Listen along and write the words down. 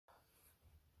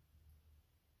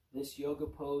This yoga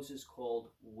pose is called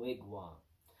Wigwam.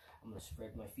 I'm going to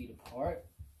spread my feet apart.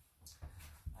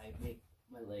 I make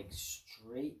my legs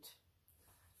straight.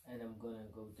 And I'm going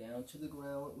to go down to the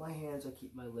ground with my hands. I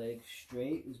keep my legs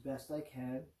straight as best I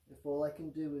can. If all I can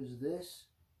do is this,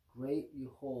 great,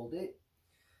 you hold it.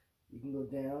 You can go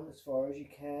down as far as you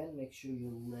can. Make sure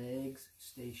your legs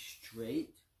stay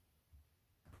straight.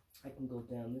 I can go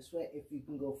down this way. If you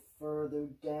can go further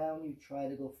down, you try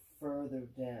to go further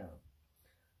down.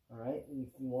 Alright, and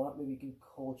if you want, maybe you can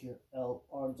hold your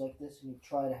arms like this and you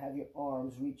try to have your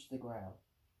arms reach the ground.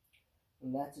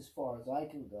 And that's as far as I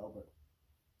can go, but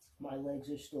my legs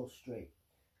are still straight.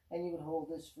 And you would hold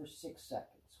this for 6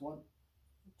 seconds. 1,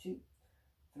 2,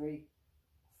 3,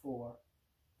 4,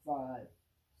 5,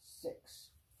 6.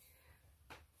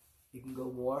 You can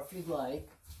go more if you'd like.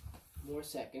 More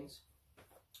seconds.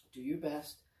 Do your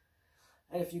best.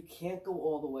 And if you can't go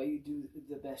all the way, you do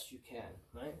the best you can.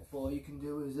 Right? If all you can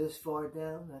do is this far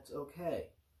down, that's okay.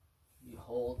 You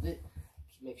hold it.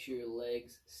 Make sure your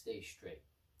legs stay straight.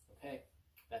 Okay?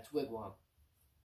 That's Wigwam.